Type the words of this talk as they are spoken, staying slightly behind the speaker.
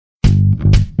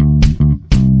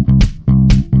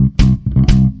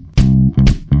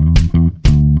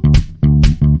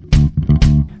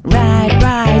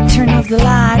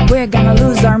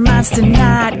dance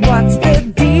tonight, what's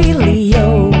the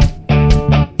dealio?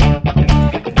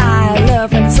 I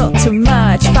love and talk too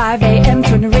much. 5 a.m.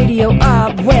 turn the radio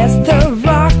up, where's the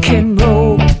rock and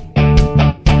roll?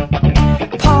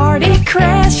 Party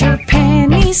crasher,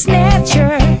 penny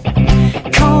snatcher,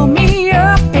 call me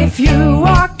up if you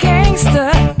are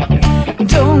gangster.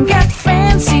 Don't get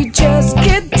fancy, just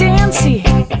get dancy.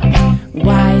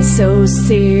 Why so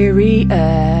serious?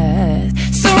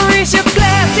 So raise your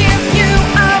glass if you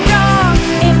are wrong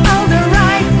in all the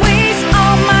right ways.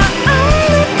 All my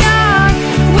underdog,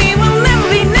 we will never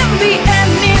be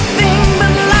anything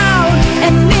but loud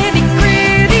and nitty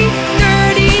gritty,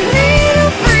 dirty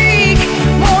little freak.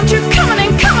 Won't you come on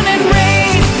and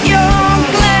raise your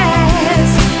glass?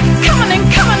 Come on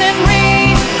and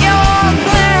raise your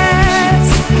glass.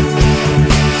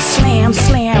 Slam,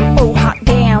 slam, oh hot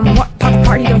damn, what part of the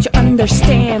party don't you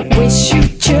understand? Wish you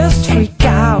just freak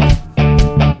out.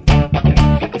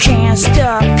 Can't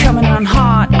stop coming on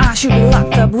hot, I should be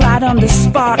locked up right on the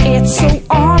spot. It's so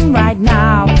on right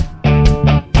now.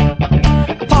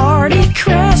 Party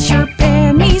crasher,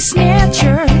 penny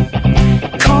snatcher,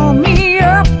 call me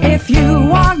up if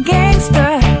you are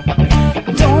gangster.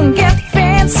 Don't get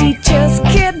fancy, just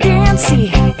get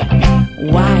dancy.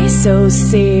 Why so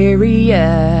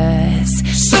serious?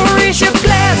 So raise your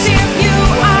glass if you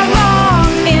are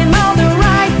wrong in all the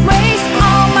right ways.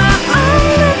 All my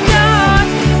underdog,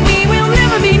 we will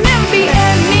never be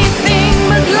anything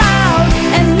but loud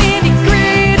and nitty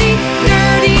gritty,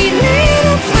 dirty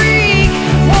little freak.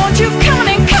 Won't you come on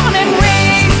and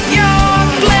raise your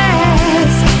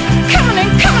glass? Come on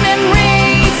and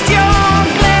raise your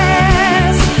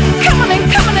glass. Come on and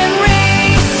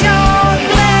raise your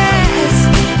glass.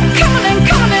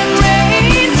 Come on and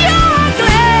raise your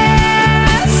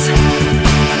glass.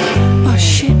 Oh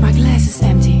shit, my glass is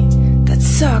empty. That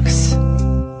sucks.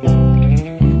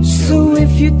 So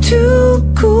if you're too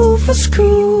cool for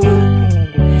school,